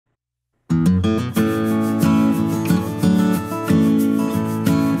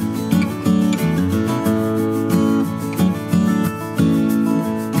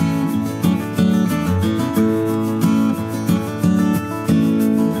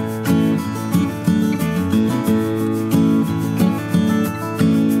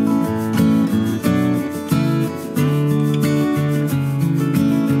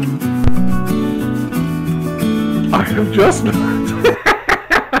just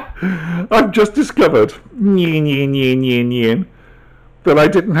I've just discovered that I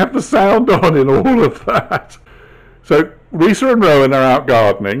didn't have the sound on in all of that. So Lisa and Rowan are out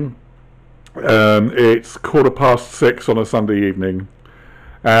gardening. It's 6:15 on a Sunday evening,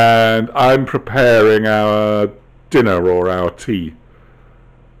 and I'm preparing our dinner or our tea.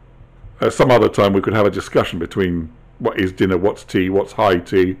 Some other time we could have a discussion between what is dinner, what's tea, what's high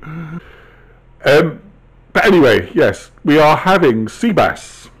tea. But anyway, yes, we are having sea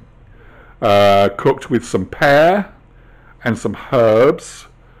bass cooked with some pear and some herbs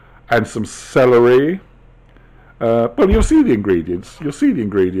and some celery. Well, you'll see the ingredients. You'll see the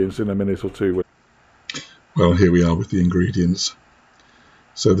ingredients in a minute or two. Well, here we are with the ingredients.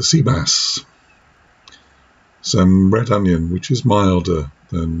 So the sea bass, some red onion, which is milder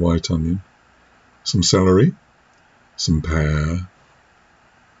than white onion, some celery, some pear,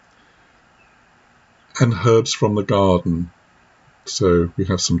 and herbs from the garden. So we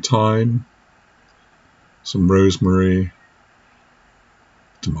have some thyme, some rosemary,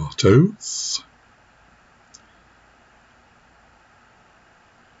 tomatoes,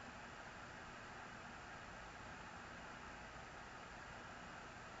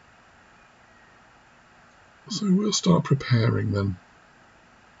 so we'll start preparing then.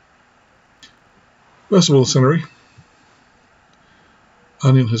 First of all, celery.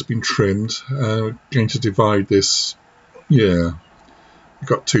 Onion has been trimmed. We're going to divide this. Yeah, we've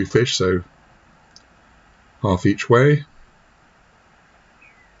got 2 fish, so half each way.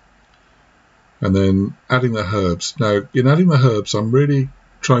 And then adding the herbs. Now, in adding the herbs, I'm really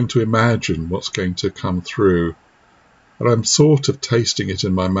trying to imagine what's going to come through. And I'm sort of tasting it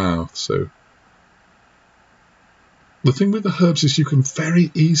in my mouth. So the thing with the herbs is you can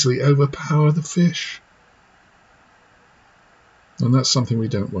very easily overpower the fish. And that's something we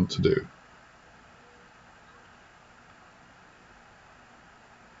don't want to do.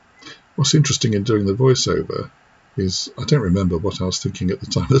 What's interesting in doing the voiceover is I don't remember what I was thinking at the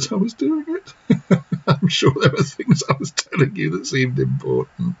time that I was doing it. I'm sure there were things I was telling you that seemed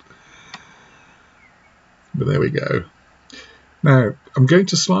important. But there we go. Now, I'm going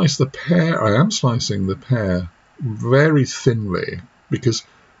to slice the pear. I am slicing the pear very thinly because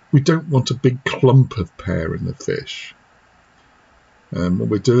we don't want a big clump of pear in the fish. What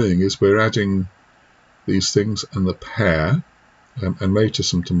we're doing is we're adding these things and the pear and later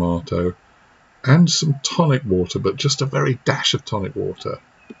some tomato and some tonic water, but just a very dash of tonic water.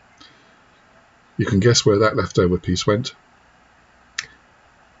 You can guess where that leftover piece went.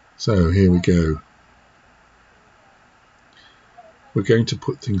 So here we go. We're going to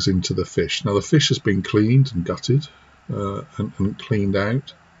put things into the fish. Now the fish has been cleaned and gutted and cleaned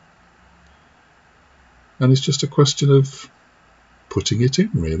out. And it's just a question of putting it in,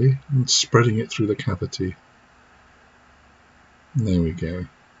 really, and spreading it through the cavity. There we go.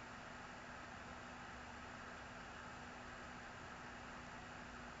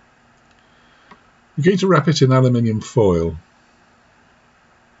 We're going to wrap it in aluminium foil.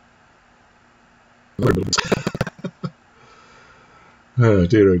 Oh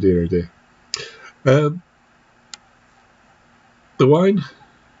dear, oh dear, oh dear. The wine.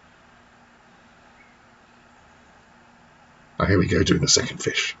 Oh, here we go, doing the second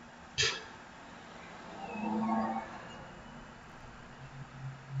fish.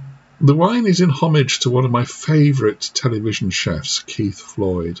 The wine is in homage to one of my favourite television chefs, Keith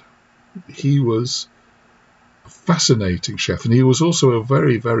Floyd. He was a fascinating chef, and he was also a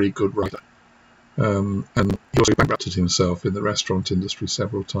very, very good writer. And he also bankrupted himself in the restaurant industry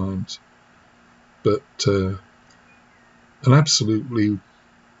several times. But an absolutely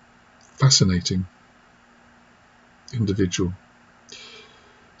fascinating individual.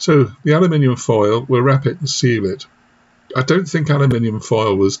 So the aluminium foil, we'll wrap it and seal it. I don't think aluminium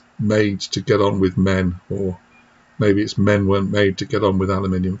foil was made to get on with men, or maybe it's men weren't made to get on with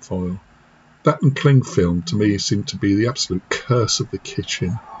aluminium foil. That and cling film to me seem to be the absolute curse of the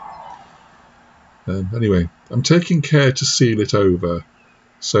kitchen. Anyway, I'm taking care to seal it over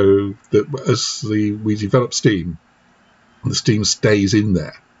so that as we develop steam, the steam stays in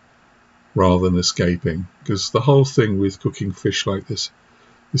there rather than escaping, because the whole thing with cooking fish like this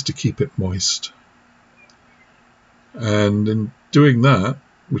is to keep it moist. And in doing that,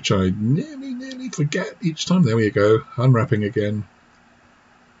 which I nearly forget each time, there we go, unwrapping again,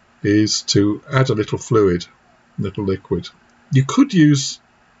 is to add a little fluid, a little liquid. You could use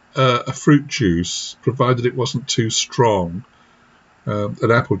a fruit juice, provided it wasn't too strong.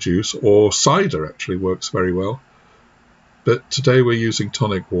 An apple juice or cider actually works very well. But today we're using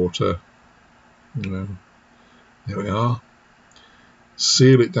tonic water. There we are.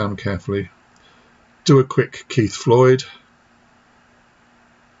 Seal it down carefully. do a quick Keith Floyd.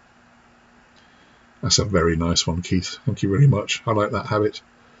 That's a very nice one, Keith. Thank you very much. I like that habit.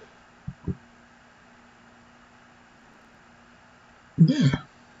 Yeah.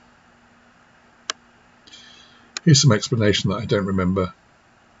 Here's some explanation that I don't remember.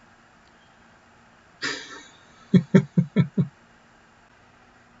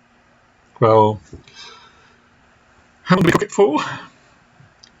 Well, how long do we cook it for?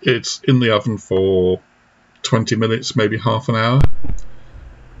 It's in the oven for 20 minutes, maybe half an hour.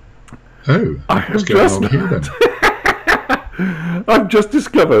 Oh, what's going on here then? I've just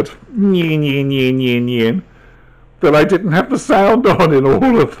discovered that I didn't have the sound on in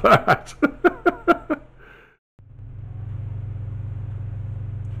all of that.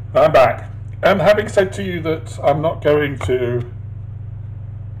 I'm back. Having said to you that I'm not going to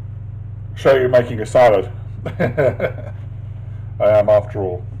show you making a salad, I am after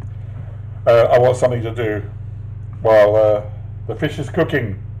all. I want something to do while the fish is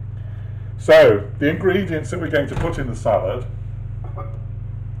cooking. So, the ingredients that we're going to put in the salad,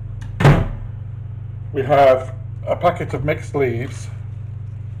 we have a packet of mixed leaves.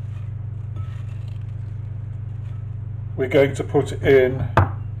 We're going to put in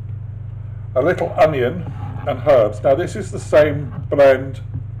a little onion and herbs. Now this is the same blend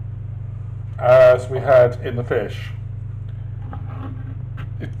as we had in the fish.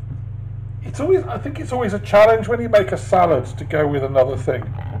 I think it's always a challenge when you make a salad to go with another thing.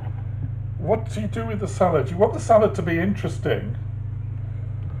 What do you do with the salad? You want the salad to be interesting,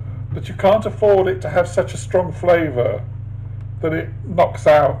 but you can't afford it to have such a strong flavour that it knocks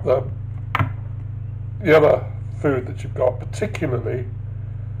out the other food that you've got, particularly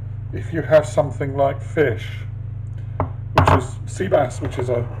if you have something like fish, which is sea bass, which is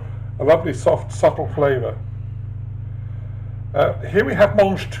a lovely soft, subtle flavour. Here we have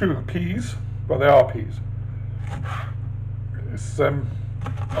mange tout peas. Well, they are peas.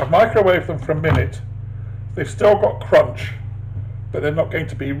 I've microwaved them for a minute. They've still got crunch, but they're not going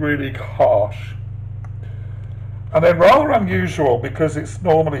to be really harsh. And then, rather unusual, because it's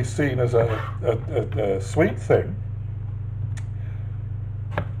normally seen as a sweet thing,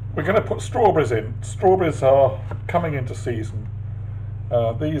 we're going to put strawberries in. Strawberries are coming into season.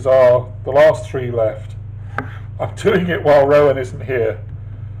 These are the last 3 left. I'm doing it while Rowan isn't here,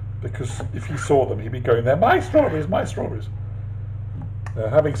 because if he saw them, he'd be going there, my strawberries, my strawberries.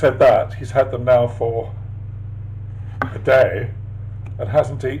 Having said that, he's had them now for a day and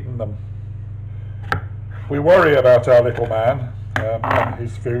hasn't eaten them. We worry about our little man and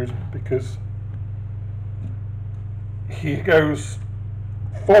his food, because he goes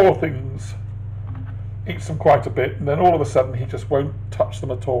 4 things, eats them quite a bit, and then all of a sudden he just won't touch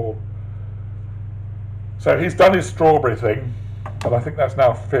them at all. So he's done his strawberry thing, and I think that's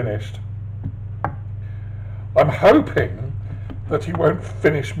now finished. I'm hoping that he won't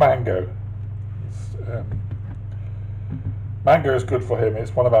finish mango. Mango is good for him.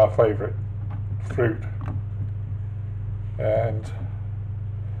 It's one of our favourite fruit. And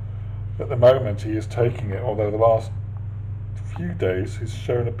at the moment he is taking it, although the last few days he's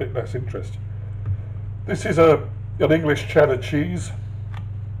shown a bit less interest. This is an English cheddar cheese.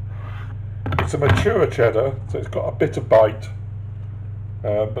 It's a mature cheddar, so it's got a bit of bite,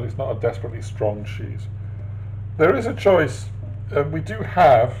 but it's not a desperately strong cheese. There is a choice. We do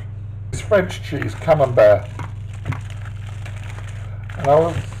have this French cheese, Camembert.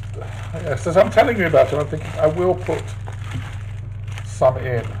 And yes, as I'm telling you about it, I'm thinking I will put some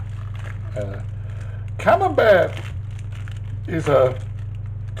in. Camembert is a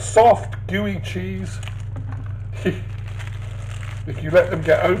soft, gooey cheese. If you let them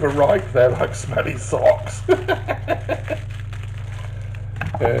get overripe, they're like smelly socks.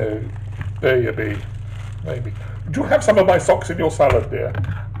 There you be. Maybe. Do you have some of my socks in your salad, dear?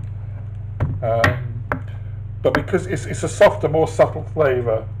 But because it's a softer, more subtle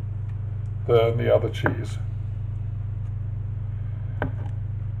flavour than the other cheese.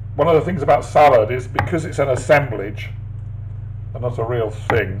 One of the things about salad is because it's an assemblage and not a real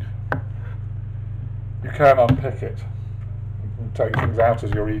thing, you can unpick it. Take things out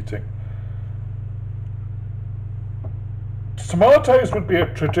as you're eating. Tomatoes would be a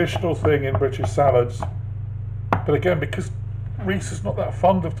traditional thing in British salads, but again, because Reese is not that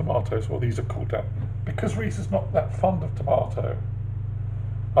fond of tomatoes, well, these are called out. Because Reese is not that fond of tomato,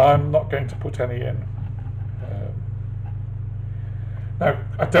 I'm not going to put any in. Now,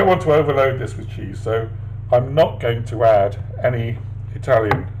 I don't want to overload this with cheese, so I'm not going to add any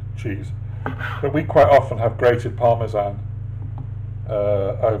Italian cheese, but we quite often have grated Parmesan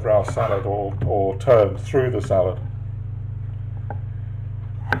over our salad, or turned through the salad.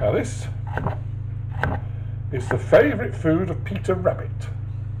 Now this is the favourite food of Peter Rabbit.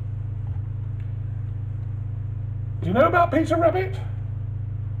 Do you know about Peter Rabbit?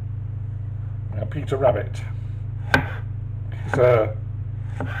 Now, Peter Rabbit. He's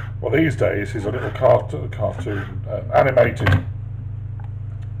well, these days he's a little cartoon animated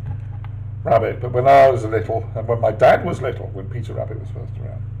rabbit. But when I was little, and when my dad was little, when Peter Rabbit was first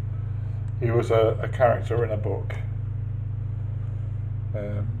around, he was a character in a book.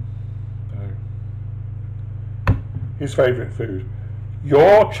 His favourite food.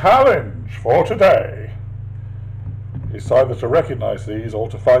 Your challenge for today is either to recognise these or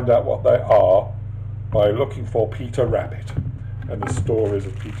to find out what they are by looking for Peter Rabbit and the stories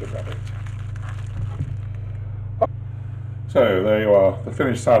of Peter Rabbit. So there you are, the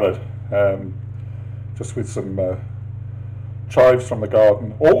finished salad, just with some chives from the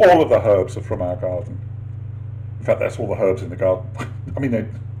garden. All of the herbs are from our garden. In fact, that's all the herbs in the garden. I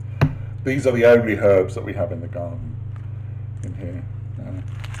mean, these are the only herbs that we have in the garden in here.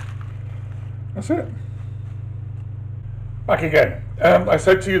 That's it. Back again. I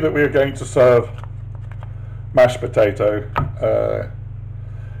said to you that we were going to serve mashed potato.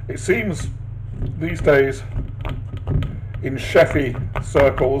 It seems these days in chefy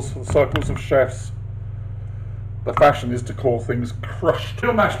circles, the circles of chefs, the fashion is to call things crushed.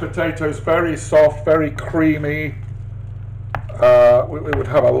 Real mashed potatoes, very soft, very creamy. We would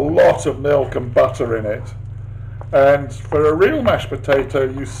have a lot of milk and butter in it. And for a real mashed potato,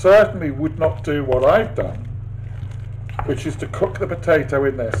 you certainly would not do what I've done, which is to cook the potato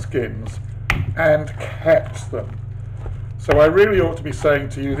in their skins and catch them. So I really ought to be saying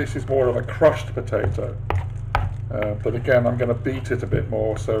to you this is more of a crushed potato. But again, I'm going to beat it a bit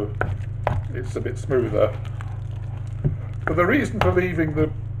more so it's a bit smoother. But the reason for leaving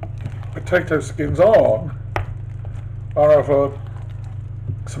the potato skins on are of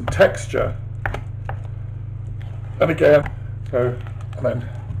some texture. And again, and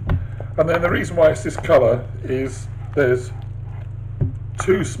then the reason why it's this colour is there's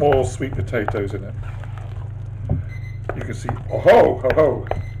 2 small sweet potatoes in it. You can see, oh.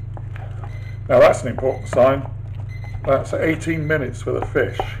 Now that's an important sign. That's 18 minutes for the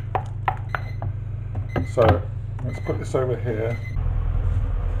fish. So let's put this over here.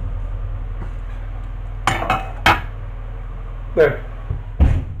 There.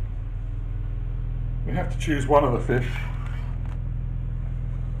 We have to choose one of the fish.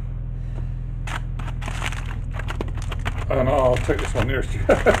 And I'll take this one nearest you.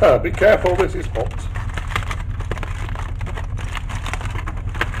 Be careful, this is hot.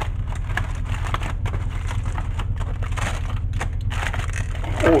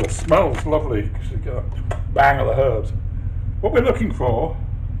 Oh, it smells lovely because you get a bang of the herbs. What we're looking for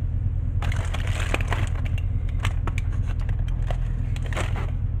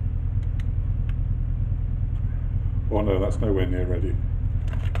oh no, that's nowhere near ready.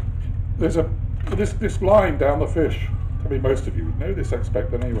 There's this line down the fish. I mean, most of you would know this, I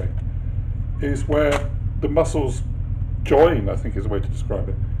expect, but anyway, is where the muscles join, I think is a way to describe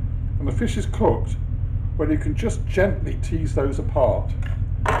it. And the fish is cooked when you can just gently tease those apart.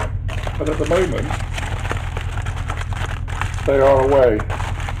 But at the moment, they are away.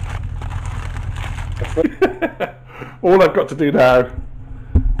 All I've got to do now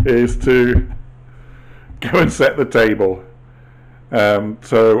is to go and set the table.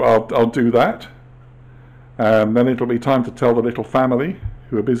 So I'll do that. Then it'll be time to tell the little family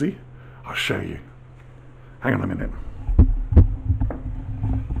who are busy. I'll show you. Hang on a minute.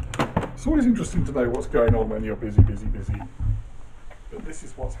 It's always interesting to know what's going on when you're busy. But this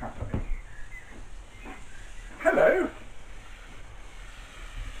is what's happening. Hello.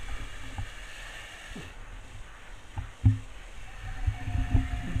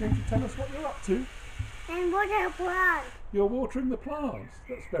 You're going to tell us what you're up to? I'm watering the plants. You're watering the plants.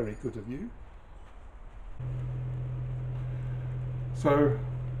 That's very good of you. So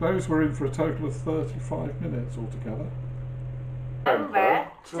those were in for a total of 35 minutes altogether. Remember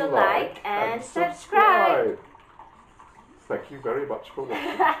to like and subscribe. Thank you very much for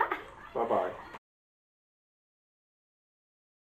watching. Bye bye.